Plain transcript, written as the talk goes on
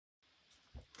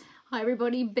Hi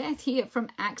everybody, Beth here from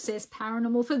Access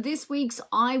Paranormal for this week's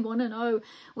I Want to Know,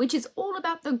 which is all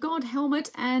about the God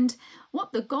helmet and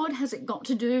what the God has it got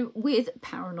to do with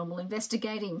paranormal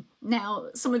investigating. Now,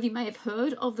 some of you may have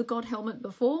heard of the God helmet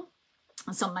before,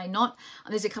 and some may not.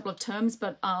 There's a couple of terms,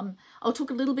 but I'll talk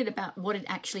a little bit about what it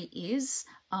actually is,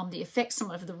 the effects, some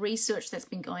of the research that's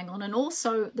been going on, and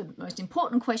also the most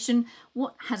important question,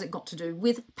 what has it got to do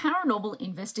with paranormal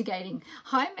investigating?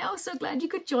 Hi Mel, so glad you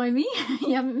could join me.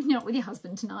 You're not with your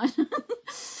husband tonight.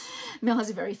 Mel has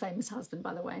a very famous husband,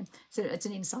 by the way, so it's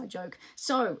an inside joke.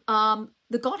 So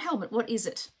the God helmet, what is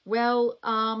it? Well,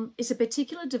 it's a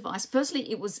particular device.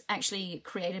 Firstly, it was actually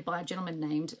created by a gentleman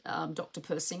named Dr.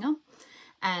 Persinger.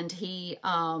 And he,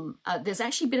 there's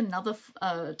actually been another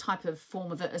type of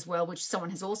form of it as well, which someone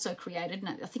has also created.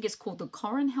 And I think it's called the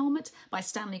Corrin helmet by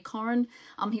Stanley Corrin.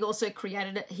 He also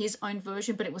created his own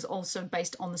version, but it was also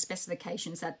based on the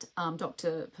specifications that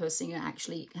Dr. Persinger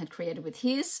actually had created with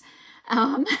his.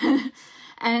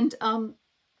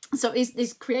 So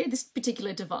he's created this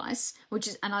particular device, which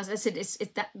is, and as I said, it's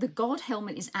that the God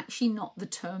helmet is actually not the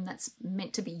term that's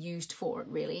meant to be used for it.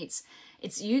 Really,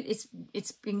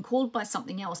 it's been called by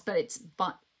something else,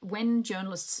 but when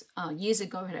journalists years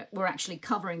ago were actually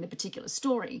covering the particular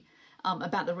story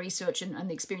about the research and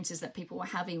the experiences that people were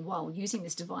having while using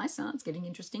this device, it's getting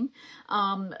interesting.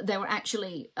 They were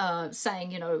actually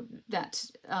saying, you know, that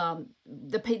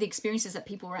the experiences that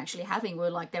people were actually having were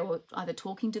like they were either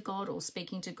talking to God or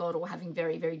speaking to God or having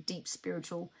very, very deep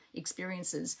spiritual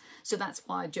experiences. So that's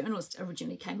why journalists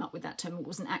originally came up with that term. It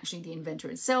wasn't actually the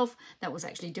inventor itself that was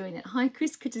actually doing it. Hi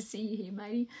Chris, good to see you here,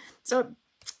 matey. So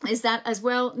is that as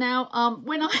well. Now,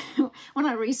 when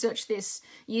I researched this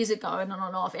years ago and on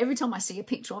and off, every time I see a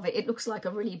picture of it, it looks like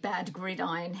a really bad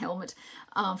gridiron helmet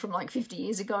from like 50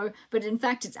 years ago. But in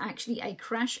fact, it's actually a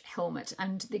crash helmet,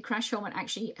 and the crash helmet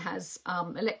actually has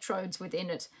electrodes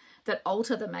within it that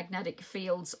alter the magnetic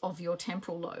fields of your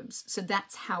temporal lobes. So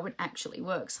that's how it actually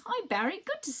works. Hi Barry,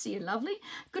 good to see you, lovely.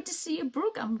 Good to see you,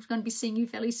 Brooke. I'm going to be seeing you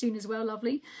fairly soon as well,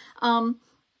 lovely.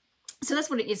 So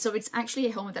that's what it is. So it's actually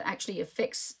a helmet that actually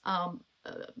affects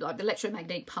like the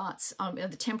electromagnetic parts,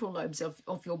 the temporal lobes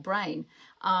of your brain.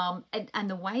 And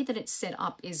the way that it's set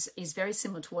up is very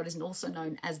similar to what is also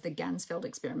known as the Ganzfeld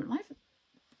experiment. My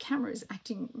camera is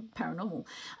acting paranormal.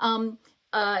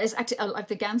 It's acting like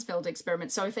the Ganzfeld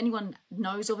experiment. So if anyone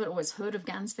knows of it or has heard of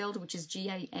Ganzfeld, which is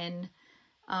Ganzfeld,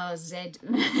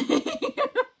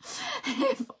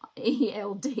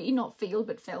 E-L-D, not field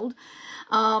but feld.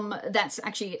 That's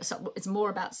actually, it's more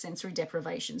about sensory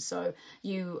deprivation. So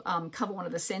you cover one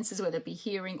of the senses, whether it be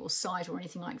hearing or sight or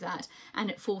anything like that, and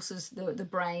it forces the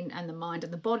brain and the mind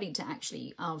and the body to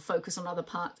actually focus on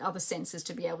other senses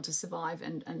to be able to survive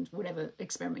and whatever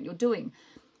experiment you're doing.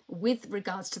 With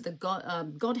regards to the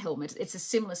God helmet, it's a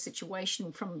similar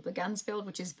situation from the Ganzfeld,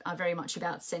 which is very much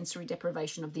about sensory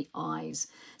deprivation of the eyes.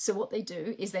 So what they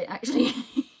do is they actually...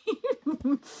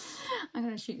 I'm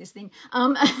going to shoot this thing.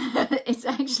 It's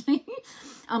actually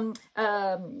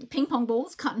ping pong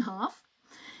balls cut in half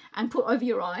and put over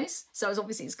your eyes. So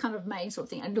it's kind of made sort of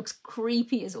thing, and looks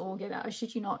creepy as all get out. I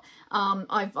shit you not.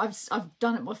 I've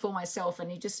done it before myself,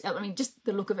 and just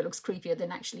the look of it looks creepier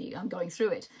than actually going through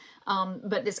it.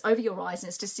 But it's over your eyes, and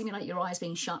it's to simulate your eyes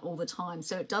being shut all the time.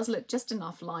 So it does let just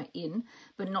enough light in,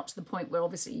 but not to the point where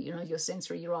obviously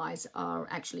your eyes are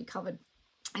actually covered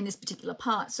in this particular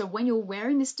part. So when you're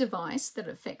wearing this device that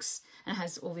affects and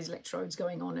has all these electrodes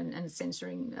going on and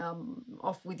censoring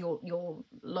off with your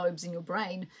lobes in your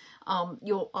brain,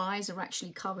 your eyes are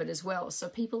actually covered as well. So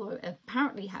people are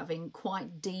apparently having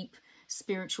quite deep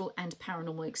spiritual and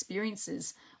paranormal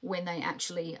experiences when they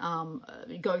actually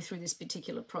go through this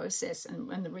particular process,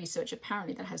 and the research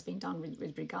apparently that has been done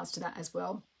with regards to that as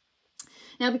well.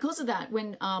 Now, because of that,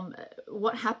 when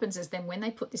what happens is then when they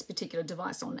put this particular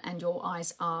device on and your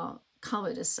eyes are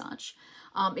covered as such,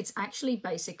 it's actually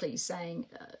basically saying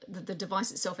the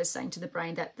device itself is saying to the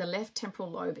brain that the left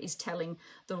temporal lobe is telling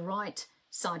the right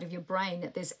side of your brain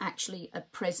that there's actually a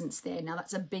presence there. Now,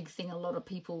 that's a big thing a lot of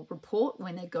people report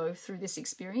when they go through this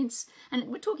experience. And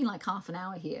we're talking like half an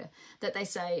hour here, that they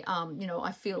say,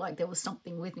 I feel like there was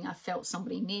something with me. I felt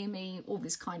somebody near me, all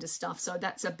this kind of stuff. So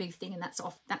that's a big thing, and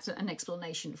that's an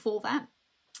explanation for that.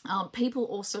 People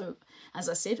also, as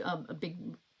I said, a big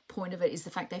point of it is the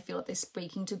fact they feel like they're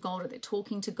speaking to God or they're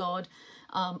talking to God.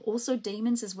 Also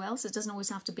demons as well. So it doesn't always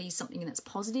have to be something that's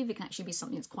positive. It can actually be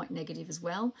something that's quite negative as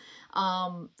well.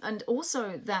 And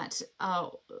also that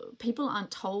people aren't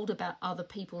told about other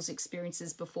people's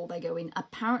experiences before they go in,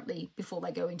 apparently before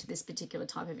they go into this particular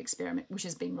type of experiment, which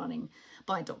has been running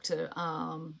by Dr.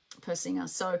 Persinger.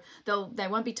 So they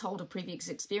won't be told of previous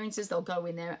experiences. They'll go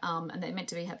in there and they're meant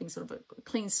to be having sort of a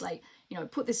clean slate, you know,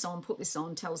 put this on,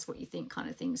 tell us what you think kind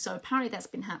of thing. So apparently that's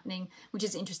been happening, which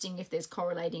is interesting if there's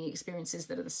correlating experiences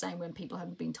that are the same when people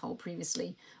haven't been told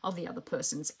previously of the other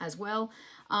persons as well.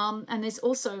 And there's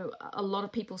also a lot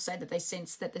of people say that they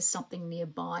sense that there's something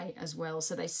nearby as well.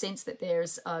 So they sense that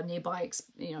there's a nearby,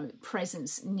 you know,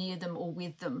 presence near them or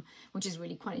with them, which is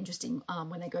really quite interesting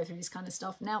when they go through this kind of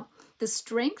stuff. Now, the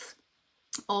strength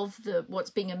of what's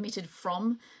being emitted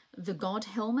from the God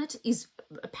helmet is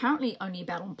apparently only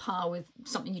about on par with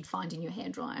something you'd find in your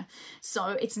hairdryer. So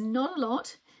it's not a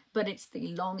lot, but it's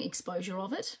the long exposure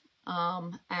of it.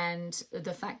 And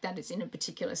the fact that it's in a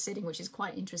particular setting, which is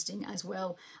quite interesting as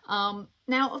well.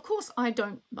 Now, of course, I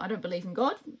don't believe in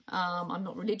God. I'm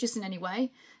not religious in any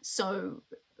way. So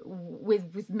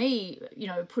with me, you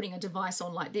know, putting a device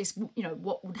on like this, you know,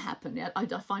 what would happen? I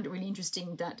find it really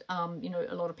interesting that, you know,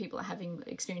 a lot of people are having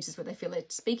experiences where they feel they're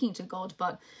speaking to God,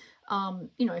 but,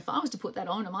 you know, if I was to put that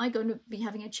on, am I going to be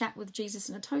having a chat with Jesus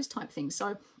in a toast type thing?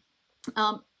 So,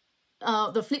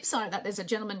 the flip side of that, there's a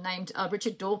gentleman named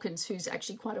Richard Dawkins, who's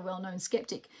actually quite a well-known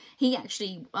skeptic. He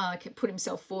actually put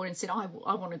himself forward and said, I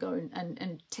want to go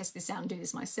and test this out and do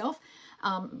this myself.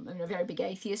 I'm a very big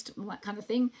atheist, that kind of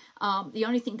thing. The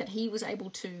only thing that he was able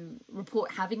to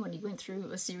report having when he went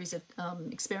through a series of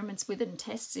experiments with it and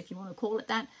tests, if you want to call it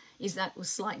that, is that was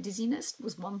slight dizziness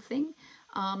was one thing.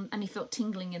 And he felt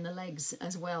tingling in the legs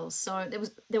as well. So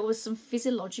there was some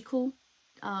physiological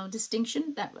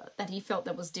distinction that he felt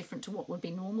that was different to what would be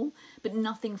normal, but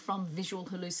nothing from visual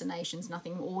hallucinations,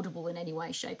 nothing audible in any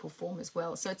way, shape or form as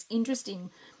well. So it's interesting,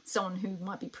 someone who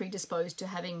might be predisposed to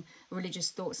having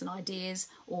religious thoughts and ideas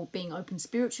or being open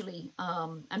spiritually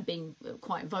and being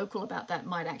quite vocal about that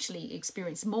might actually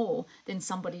experience more than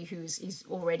somebody is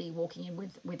already walking in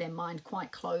with their mind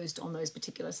quite closed on those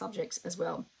particular subjects as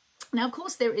well. Now, of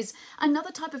course, there is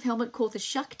another type of helmet called the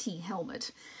Shakti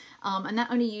helmet. And that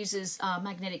only uses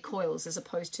magnetic coils as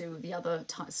opposed to the other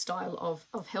style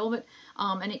of helmet.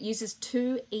 And it uses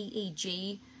 2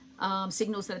 EEG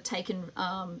signals that are taken,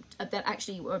 that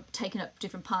actually are taken up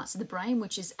different parts of the brain,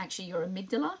 which is actually your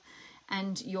amygdala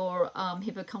and your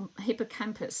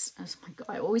hippocampus. Oh my God,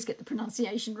 I always get the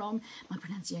pronunciation wrong. My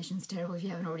pronunciation's terrible if you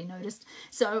haven't already noticed.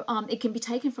 So it can be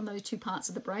taken from those 2 parts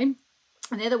of the brain.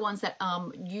 And they're the ones that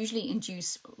usually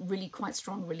induce really quite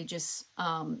strong religious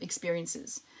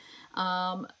experiences.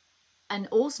 And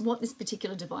also what this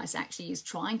particular device actually is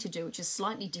trying to do, which is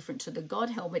slightly different to the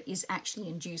God helmet, is actually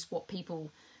induce what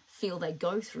people feel they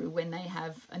go through when they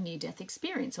have a near-death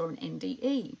experience or an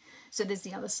NDE. So there's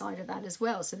the other side of that as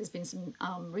well. So there's been some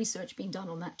research being done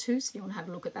on that too, so if you want to have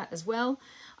a look at that as well.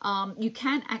 You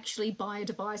can actually buy a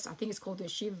device, I think it's called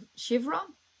the Shivra,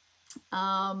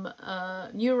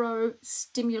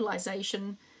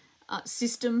 neurostimulation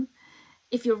system.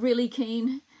 If you're really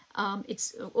keen,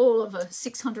 it's all over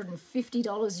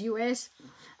 $650 US.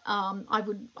 I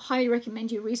would highly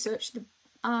recommend you research the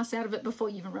arse out of it before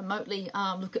you even remotely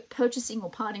look at purchasing or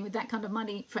parting with that kind of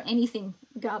money for anything,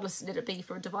 regardless let it be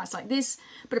for a device like this.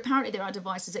 But apparently there are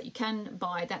devices that you can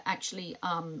buy that actually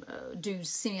do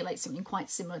simulate something quite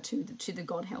similar to the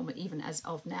God helmet, even as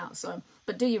of now. So,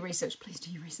 but do your research, please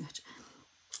do your research.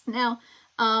 Now,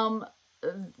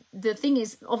 the thing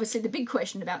is, obviously the big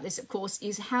question about this, of course,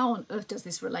 is how on earth does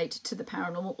this relate to the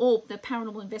paranormal or the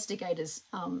paranormal investigators'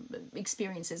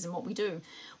 experiences and what we do?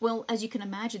 Well, as you can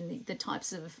imagine, the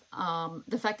types of,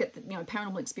 the fact that, you know,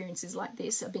 paranormal experiences like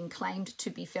this are being claimed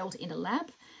to be felt in a lab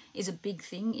is a big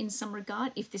thing in some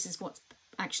regard, if this is what's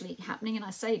actually happening. And I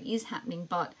say it is happening,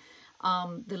 but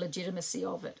the legitimacy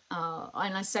of it.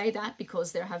 And I say that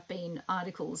because there have been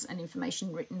articles and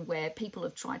information written where people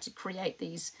have tried to create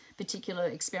these particular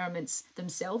experiments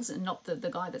themselves and not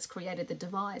the guy that's created the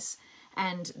device.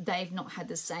 And they've not had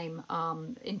the same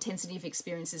intensity of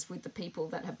experiences with the people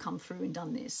that have come through and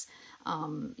done this.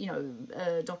 You know,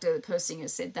 Dr.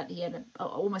 Persinger said that he had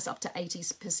almost up to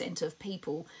 80% of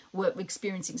people were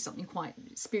experiencing something quite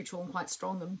spiritual and quite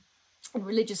strong and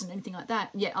religious and anything like that,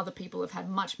 yet other people have had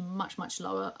much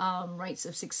lower rates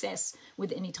of success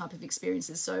with any type of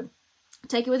experiences. So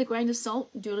take it with a grain of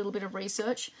salt, do a little bit of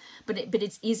research, but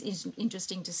it is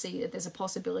interesting to see that there's a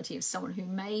possibility of someone who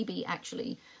may be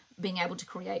actually being able to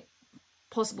create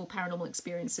possible paranormal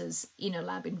experiences in a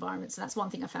lab environment. So that's one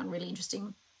thing I found really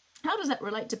interesting. How does that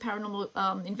relate to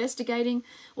paranormal investigating?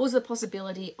 Or is the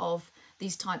possibility of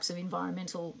these types of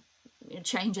environmental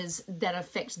changes that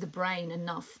affect the brain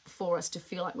enough for us to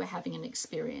feel like we're having an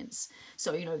experience?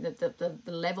 So, you know, the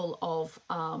level of,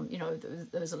 you know,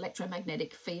 those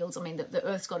electromagnetic fields. I mean, the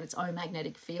Earth's got its own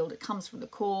magnetic field. It comes from the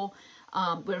core.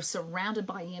 We're surrounded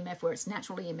by EMF, where it's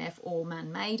natural EMF or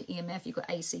man-made EMF. You've got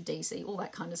AC, DC, all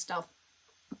that kind of stuff.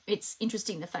 It's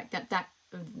interesting the fact that that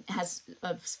has,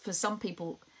 for some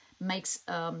people, makes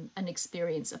an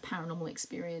experience a paranormal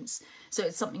experience. So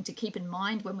it's something to keep in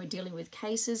mind when we're dealing with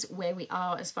cases where we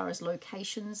are as far as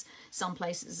locations. Some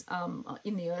places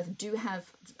in the earth do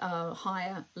have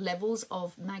higher levels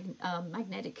of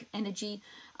magnetic energy,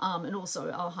 and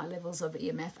also high levels of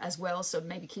EMF as well. So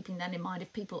maybe keeping that in mind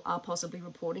if people are possibly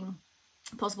reporting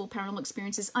possible paranormal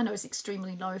experiences. I know it's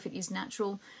extremely low if it is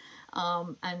natural,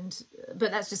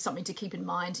 but that's just something to keep in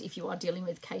mind if you are dealing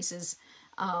with cases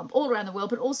all around the world,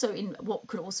 but also in what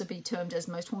could also be termed as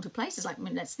most haunted places. Like, I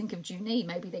mean, let's think of Junee.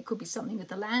 Maybe there could be something with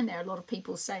the land there. A lot of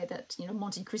people say that, you know,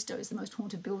 Monte Cristo is the most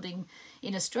haunted building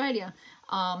in Australia.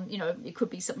 You know, it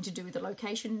could be something to do with the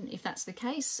location, if that's the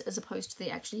case, as opposed to the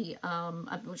actually,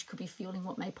 which could be feeling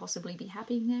what may possibly be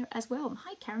happening there as well.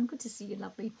 Hi, Karen. Good to see you.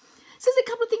 Lovely. So there's a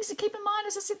couple of things to keep in mind.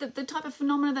 As I said, the type of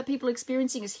phenomena that people are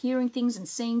experiencing is hearing things and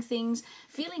seeing things.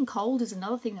 Feeling cold is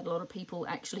another thing that a lot of people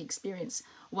actually experience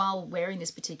while wearing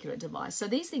this particular device. So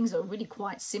these things are really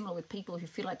quite similar with people who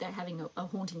feel like they're having a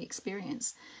haunting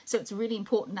experience. So it's really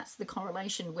important. That's the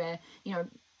correlation where, you know,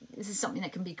 this is something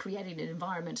that can be created in an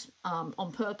environment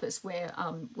on purpose, where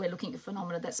we're looking at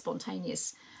phenomena that's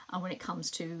spontaneous when it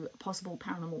comes to possible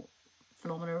paranormal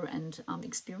phenomena and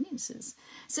experiences.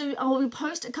 So I will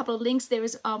post a couple of links. There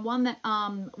is one that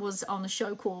was on the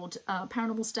show called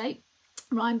Paranormal State.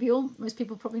 Ryan Buell, most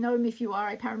people probably know him if you are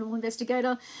a paranormal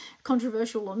investigator,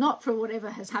 controversial or not for whatever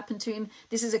has happened to him.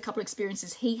 This is a couple of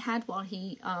experiences he had while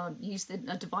he used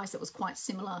a device that was quite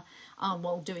similar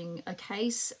while doing a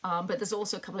case. But there's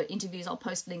also a couple of interviews I'll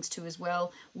post links to as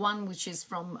well. One which is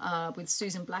from with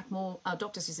Susan Blackmore,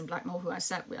 Dr. Susan Blackmore, who I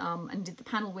sat and did the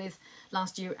panel with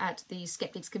last year at the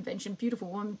Skeptics Convention. Beautiful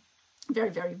woman.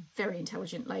 Very, very, very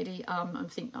intelligent lady. I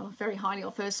think very highly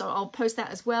of her. So I'll post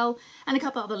that as well. And a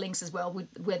couple other links as well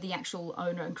where the actual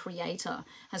owner and creator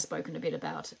has spoken a bit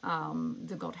about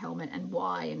the God helmet and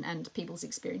why, and people's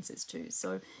experiences too.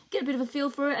 So get a bit of a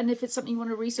feel for it. And if it's something you want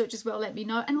to research as well, let me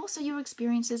know. And also your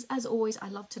experiences. As always, I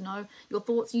love to know your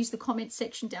thoughts. Use the comments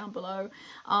section down below.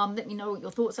 Let me know what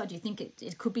your thoughts are. Do you think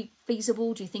it could be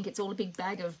feasible? Do you think it's all a big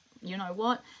bag of you know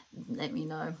what? Let me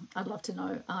know. I'd love to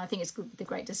know. I think it's good, the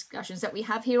great discussions that we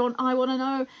have here on I Want to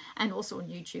Know, and also on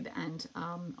YouTube and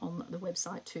on the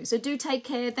website too. So do take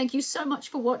care. Thank you so much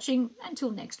for watching.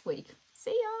 Until next week. See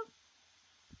ya.